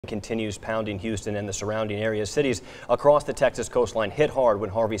Continues pounding Houston and the surrounding areas. Cities across the Texas coastline hit hard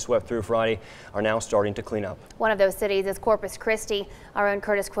when Harvey swept through Friday are now starting to clean up. One of those cities is Corpus Christi. Our own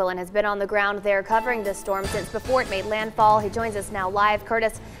Kurtis Quillin has been on the ground there covering this storm since before it made landfall. He joins us now live.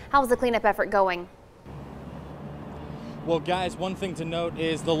 Kurtis, how's the cleanup effort going? Well, guys, one thing to note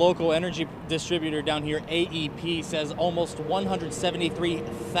is the local energy distributor down here, AEP, says almost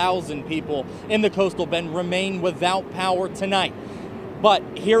 173,000 people in the coastal bend remain without power tonight. But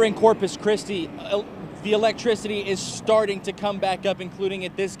here in Corpus Christi, the electricity is starting to come back up, including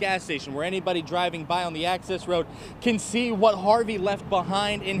at this gas station, where anybody driving by on the access road can see what Harvey left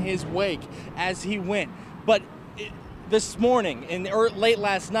behind in his wake as he went. But this morning and late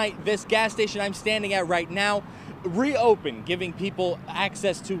last night, this gas station I'm standing at right now reopened, giving people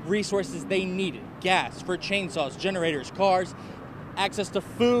access to resources they needed: gas for chainsaws, generators, cars, access to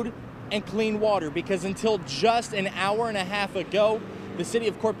food and clean water, because until just an hour and a half ago, the city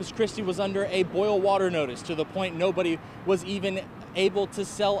of Corpus Christi was under a boil water notice, to the point nobody was even able to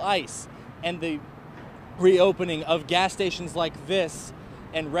sell ice. And the reopening of gas stations like this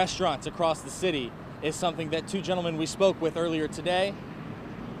and restaurants across the city is something that two gentlemen we spoke with earlier today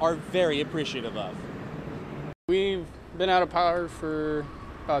are very appreciative of. We've been out of power for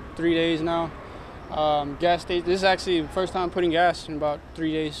about 3 days now. Gas station. This is actually the first time putting gas in about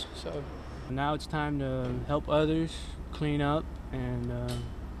 3 days. So now it's time to help others clean up and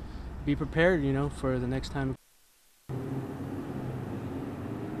be prepared, for the next time.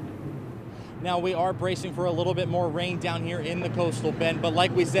 Now we are bracing for a little bit more rain down here in the coastal bend, but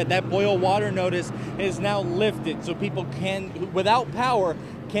like we said, that boil water notice is now lifted, so people can, without power,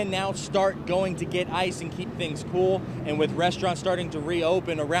 can now start going to get ice and keep things cool. And with restaurants starting to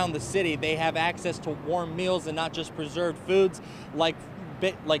reopen around the city, they have access to warm meals and not just preserved foods like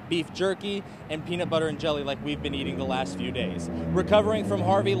beef jerky and peanut butter and jelly like we've been eating the last few days. Recovering from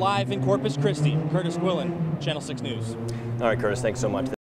Harvey live in Corpus Christi, Kurtis Quillin, Channel 6 News. All right, Kurtis, thanks so much.